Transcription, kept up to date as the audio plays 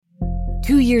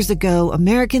2 years ago,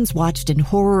 Americans watched in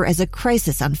horror as a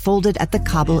crisis unfolded at the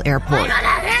Kabul airport.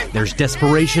 There's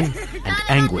desperation and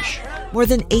anguish. More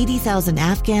than 80,000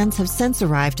 Afghans have since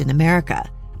arrived in America,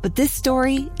 but this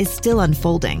story is still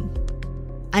unfolding.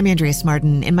 I'm Andrea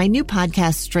Martin. In my new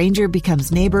podcast, Stranger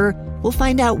Becomes Neighbor, we'll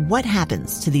find out what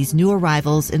happens to these new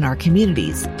arrivals in our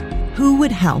communities. Who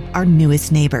would help our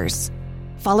newest neighbors?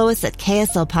 Follow us at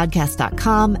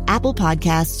kslpodcast.com, Apple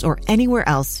Podcasts, or anywhere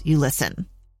else you listen.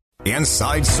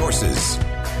 Inside Sources.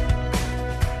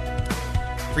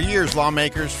 For years,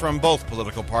 lawmakers from both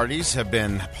political parties have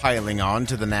been piling on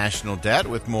to the national debt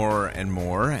with more and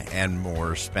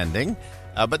more spending.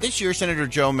 But this year, Senator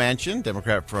Joe Manchin,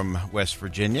 Democrat from West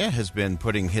Virginia, has been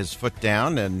putting his foot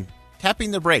down and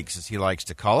tapping the brakes, as he likes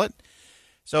to call it.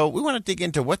 So we want to dig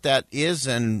into what that is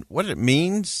and what it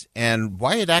means and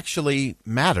why it actually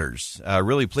matters.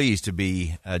 Really pleased to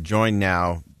be joined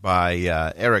now by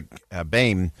Eric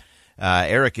Boehm.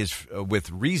 Eric is with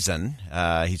Reason.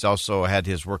 He's also had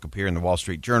his work appear in the Wall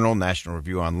Street Journal, National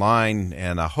Review Online,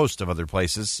 and a host of other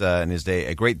places in his day.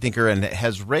 A great thinker, and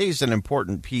has raised an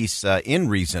important piece in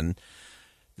Reason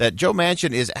that Joe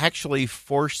Manchin is actually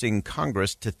forcing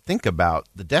Congress to think about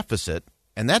the deficit,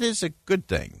 and that is a good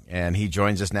thing. And he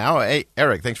joins us now. Hey,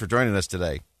 Eric, thanks for joining us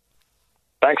today.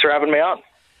 Thanks for having me on.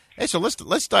 Hey, so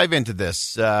let's dive into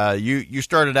this. You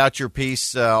started out your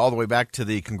piece all the way back to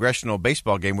the congressional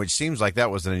baseball game, which seems like that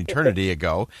was an eternity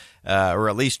ago, or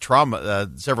at least several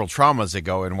traumas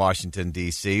ago in Washington,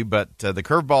 D.C. But the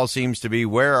curveball seems to be,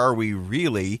 where are we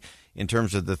really in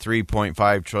terms of the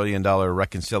 $3.5 trillion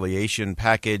reconciliation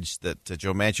package that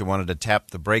Joe Manchin wanted to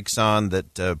tap the brakes on,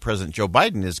 that President Joe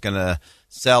Biden is going to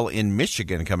sell in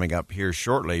Michigan coming up here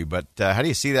shortly. But how do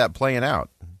you see that playing out?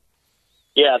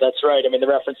 Yeah, that's right. I mean, the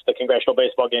reference to the congressional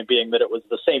baseball game being that it was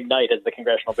the same night as the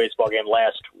congressional baseball game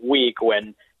last week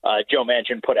when Joe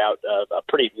Manchin put out a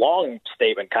pretty long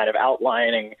statement kind of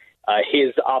outlining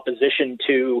his opposition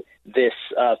to this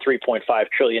 $3.5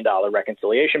 trillion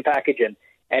reconciliation package.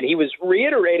 And he was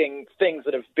reiterating things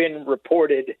that have been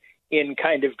reported in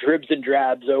kind of dribs and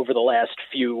drabs over the last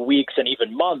few weeks and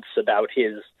even months about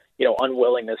his,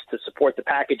 unwillingness to support the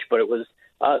package. But it was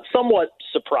somewhat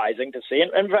surprising to see,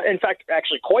 and in fact,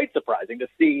 actually quite surprising to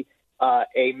see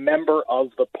a member of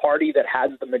the party that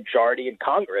has the majority in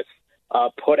Congress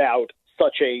put out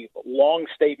such a long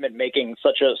statement making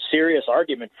such a serious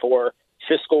argument for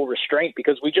fiscal restraint,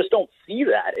 because we just don't see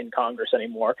that in Congress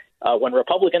anymore. When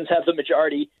Republicans have the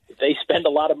majority, they spend a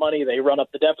lot of money, they run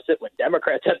up the deficit. When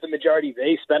Democrats have the majority,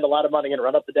 they spend a lot of money and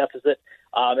run up the deficit.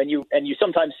 And you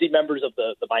sometimes see members of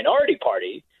the minority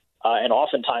party, and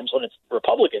oftentimes when it's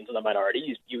Republicans in the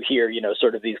minority, you hear,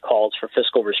 sort of these calls for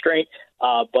fiscal restraint.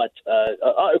 But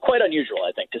quite unusual,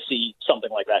 I think, to see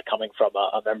something like that coming from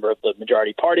a member of the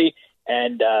majority party.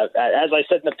 And as I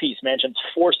said in the piece, Manchin's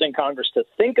forcing Congress to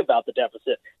think about the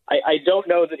deficit. I don't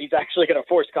know that he's actually going to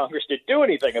force Congress to do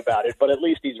anything about it, but at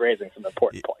least he's raising some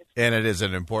important points. And it is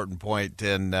an important point.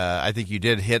 And I think you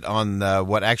did hit on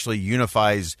what actually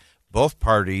unifies both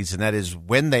parties, and that is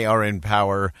when they are in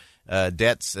power,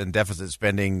 debts and deficit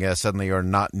spending suddenly are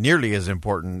not nearly as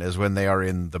important as when they are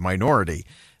in the minority.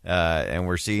 And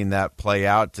we're seeing that play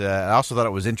out. I also thought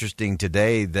it was interesting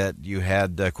today that you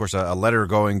had, of course, a letter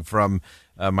going from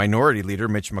Minority Leader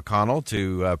Mitch McConnell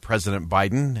to President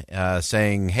Biden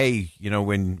saying, hey,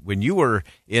 when you were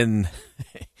in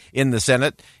the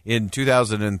Senate in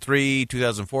 2003,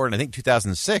 2004, and I think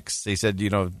 2006, they said,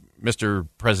 Mr.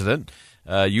 President,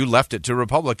 you left it to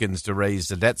Republicans to raise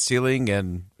the debt ceiling,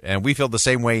 and we feel the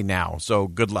same way now. So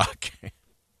good luck.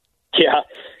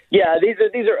 Yeah, these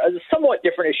are somewhat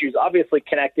different issues, obviously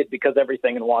connected because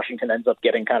everything in Washington ends up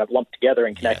getting kind of lumped together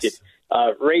and connected.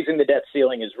 Yes. Raising the debt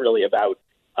ceiling is really about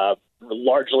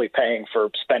largely paying for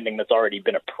spending that's already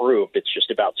been approved. It's just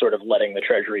about sort of letting the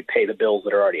Treasury pay the bills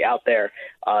that are already out there.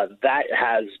 That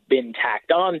has been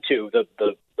tacked on to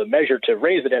the measure to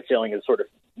raise the debt ceiling is sort of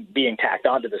being tacked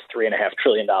onto this $3.5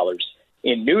 trillion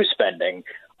in new spending.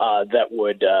 That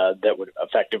would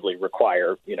effectively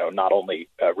require, not only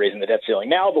raising the debt ceiling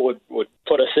now, but would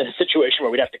put us in a situation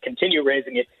where we'd have to continue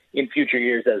raising it in future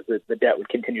years as the debt would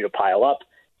continue to pile up.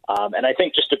 And I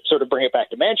think just to sort of bring it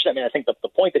back to Manchin, I think that the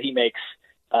point that he makes,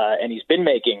 and he's been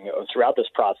making throughout this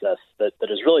process that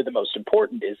is really the most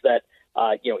important is that,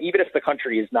 even if the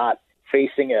country is not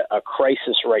facing a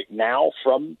crisis right now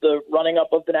from the running up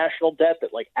of the national debt, that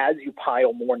as you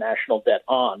pile more national debt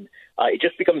on, it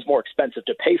just becomes more expensive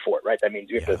to pay for it, right? That means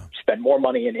you have to spend more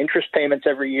money in interest payments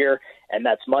every year, and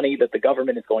that's money that the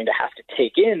government is going to have to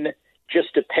take in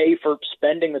just to pay for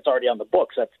spending that's already on the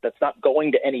books. That's not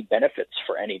going to any benefits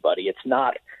for anybody. It's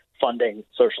not funding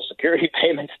Social Security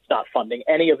payments. It's not funding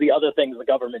any of the other things the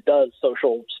government does,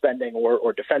 social spending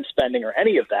or defense spending or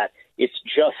any of that. It's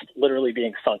just literally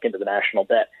being sunk into the national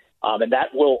debt. And that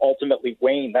will ultimately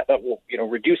wane. That will,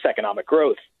 reduce economic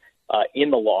growth in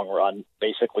the long run.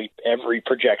 Basically, every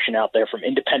projection out there from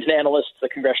independent analysts, the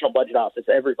Congressional Budget Office,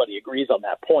 everybody agrees on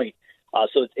that point.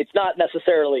 So it's not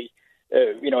necessarily,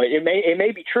 it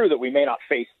may be true that we may not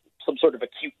face some sort of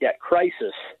acute debt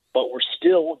crisis, but we're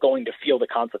still going to feel the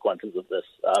consequences of this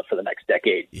for the next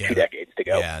decade, 2 decades to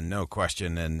go. Yeah, no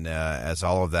question. And as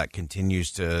all of that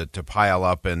continues to pile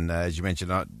up, and as you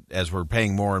mentioned, as we're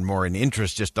paying more and more in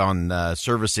interest just on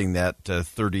servicing that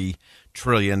 $30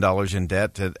 trillion in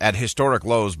debt at historic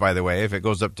lows, by the way. If it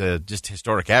goes up to just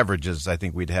historic averages, I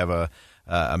think we'd have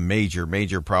a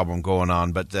major problem going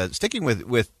on. But sticking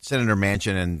with Senator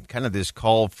Manchin and kind of this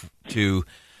call to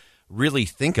really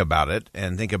think about it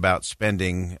and think about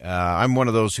spending. I'm one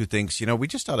of those who thinks, we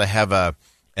just ought to have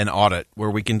an audit where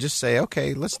we can just say,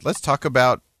 okay, let's talk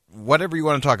about whatever you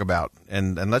want to talk about.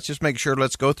 And let's just make sure,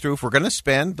 let's go through, if we're going to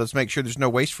spend, let's make sure there's no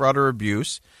waste, fraud, or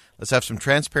abuse. Let's have some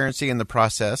transparency in the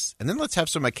process. And then let's have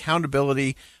some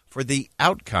accountability for the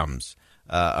outcomes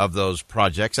of those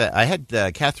projects. I had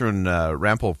Catherine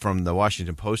Rampel from the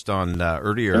Washington Post on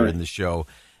earlier in the show.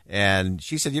 And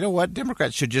she said, you know what,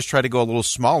 Democrats should just try to go a little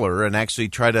smaller and actually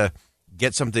try to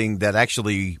get something that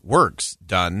actually works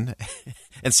done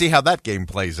and see how that game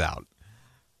plays out.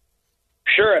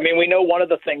 Sure. I mean, we know one of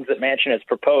the things that Manchin has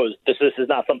proposed, this is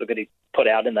not something that he put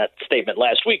out in that statement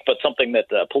last week, but something that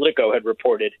Politico had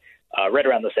reported right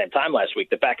around the same time last week,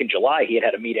 that back in July he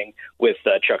had a meeting with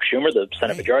Chuck Schumer, the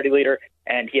Senate Majority Leader,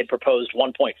 and he had proposed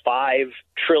 $1.5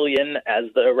 trillion as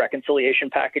the reconciliation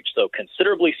package, so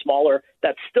considerably smaller.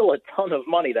 That's still a ton of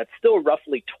money. That's still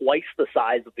roughly twice the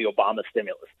size of the Obama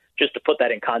stimulus. Just to put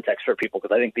that in context for people,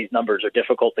 because I think these numbers are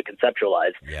difficult to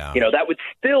conceptualize. Yeah. That would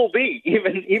still be,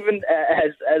 even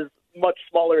as much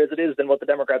smaller as it is than what the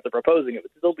Democrats are proposing, it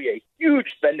would still be a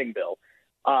huge spending bill.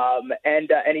 And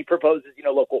he proposes,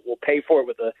 look, we'll pay for it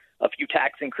with a few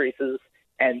tax increases,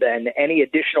 and then any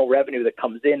additional revenue that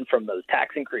comes in from those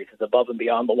tax increases above and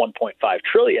beyond the $1.5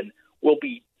 trillion will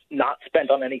be not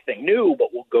spent on anything new,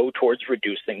 but will go towards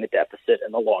reducing the deficit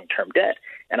and the long-term debt.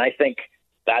 And I think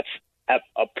that's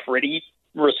a pretty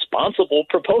responsible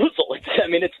proposal.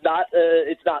 It's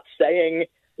not saying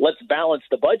let's balance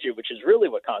the budget, which is really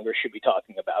what Congress should be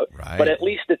talking about. Right. But at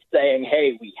least it's saying,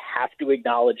 hey, we have to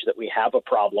acknowledge that we have a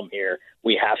problem here.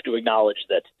 We have to acknowledge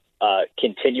that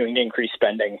continuing to increase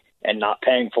spending and not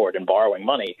paying for it and borrowing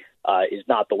money is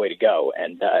not the way to go.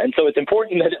 And so it's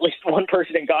important that at least one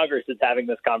person in Congress is having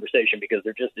this conversation, because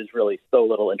there just is really so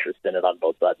little interest in it on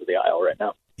both sides of the aisle right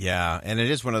now. Yeah, and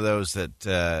it is one of those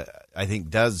that I think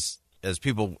does, as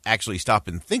people actually stop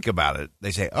and think about it, they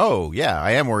say, oh, yeah,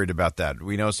 I am worried about that.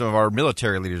 We know some of our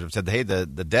military leaders have said, hey, the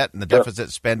debt and the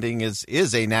deficit spending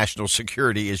is a national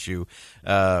security issue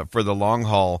for the long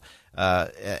haul.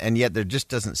 And yet there just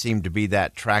doesn't seem to be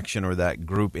that traction or that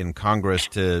group in Congress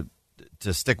to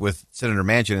stick with Senator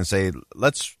Manchin and say,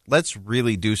 let's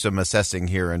really do some assessing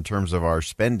here in terms of our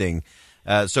spending.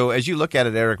 So as you look at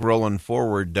it, Eric, rolling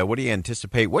forward, what do you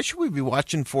anticipate? What should we be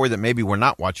watching for that maybe we're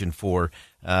not watching for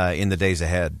in the days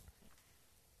ahead?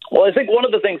 Well, I think one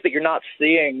of the things that you're not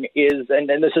seeing is, and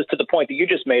this is to the point that you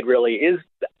just made really, is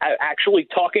actually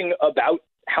talking about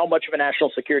how much of a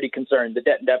national security concern the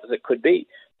debt and deficit could be.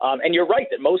 And you're right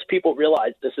that most people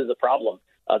realize this is a problem.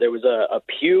 There was a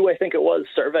Pew, I think it was,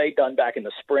 survey done back in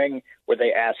the spring where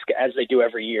they ask, as they do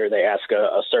every year, they ask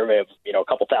a survey of a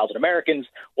couple thousand Americans,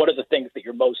 what are the things that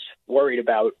you're most worried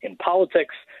about in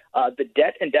politics? The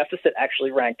debt and deficit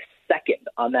actually ranked second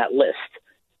on that list.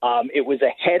 It was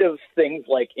ahead of things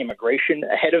like immigration,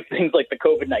 ahead of things like the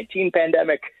COVID-19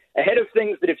 pandemic, ahead of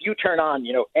things that if you turn on,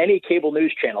 any cable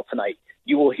news channel tonight,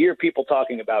 you will hear people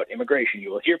talking about immigration. You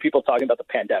will hear people talking about the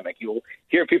pandemic. You will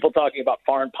hear people talking about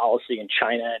foreign policy in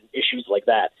China and issues like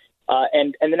that.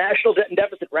 And the national debt and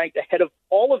deficit ranked ahead of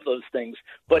all of those things.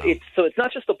 But it's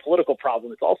not just a political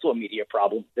problem. It's also a media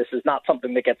problem. This is not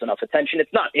something that gets enough attention.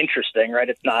 It's not interesting, right?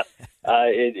 It's not.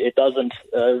 It doesn't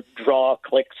draw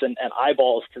clicks and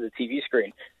eyeballs to the TV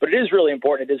screen. But it is really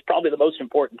important. It is probably the most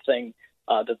important thing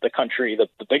that the country,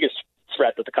 the biggest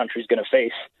threat that the country is going to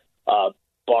face,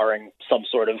 barring some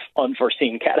sort of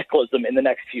unforeseen cataclysm in the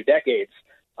next few decades.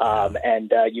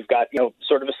 And you've got,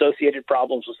 sort of associated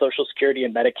problems with Social Security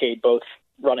and Medicaid, both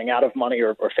running out of money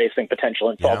or facing potential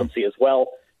insolvency as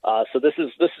well. So this is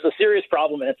a serious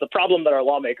problem, and it's a problem that our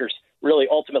lawmakers really,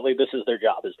 ultimately, this is their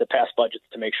job, is to pass budgets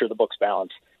to make sure the books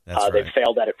balance. They've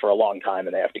failed at it for a long time,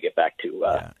 and they have to get back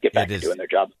to doing their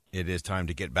job. It is time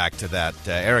to get back to that.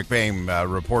 Eric Boehm,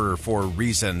 reporter for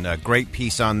Reason, great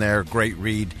piece on there, great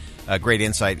read, great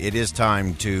insight. It is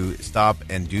time to stop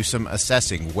and do some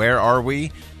assessing. Where are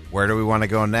we? Where do we want to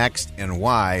go next, and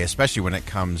why, especially when it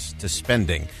comes to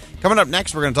spending? Coming up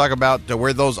next, we're going to talk about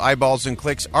where those eyeballs and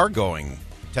clicks are going.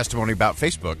 Testimony about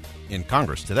Facebook in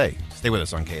Congress today. Stay with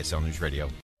us on KSL News Radio.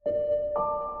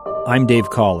 I'm Dave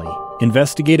Cawley,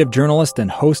 investigative journalist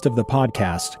and host of the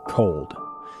podcast Cold.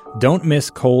 Don't miss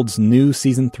Cold's new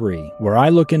Season 3, where I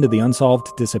look into the unsolved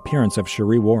disappearance of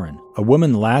Cherie Warren, a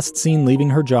woman last seen leaving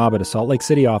her job at a Salt Lake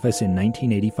City office in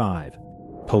 1985.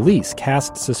 Police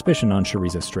cast suspicion on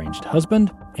Cherie's estranged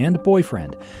husband and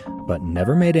boyfriend, but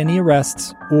never made any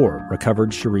arrests or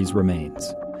recovered Cherie's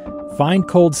remains. Find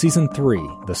Cold Season 3,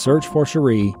 The Search for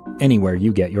Cherie, anywhere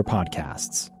you get your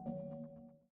podcasts.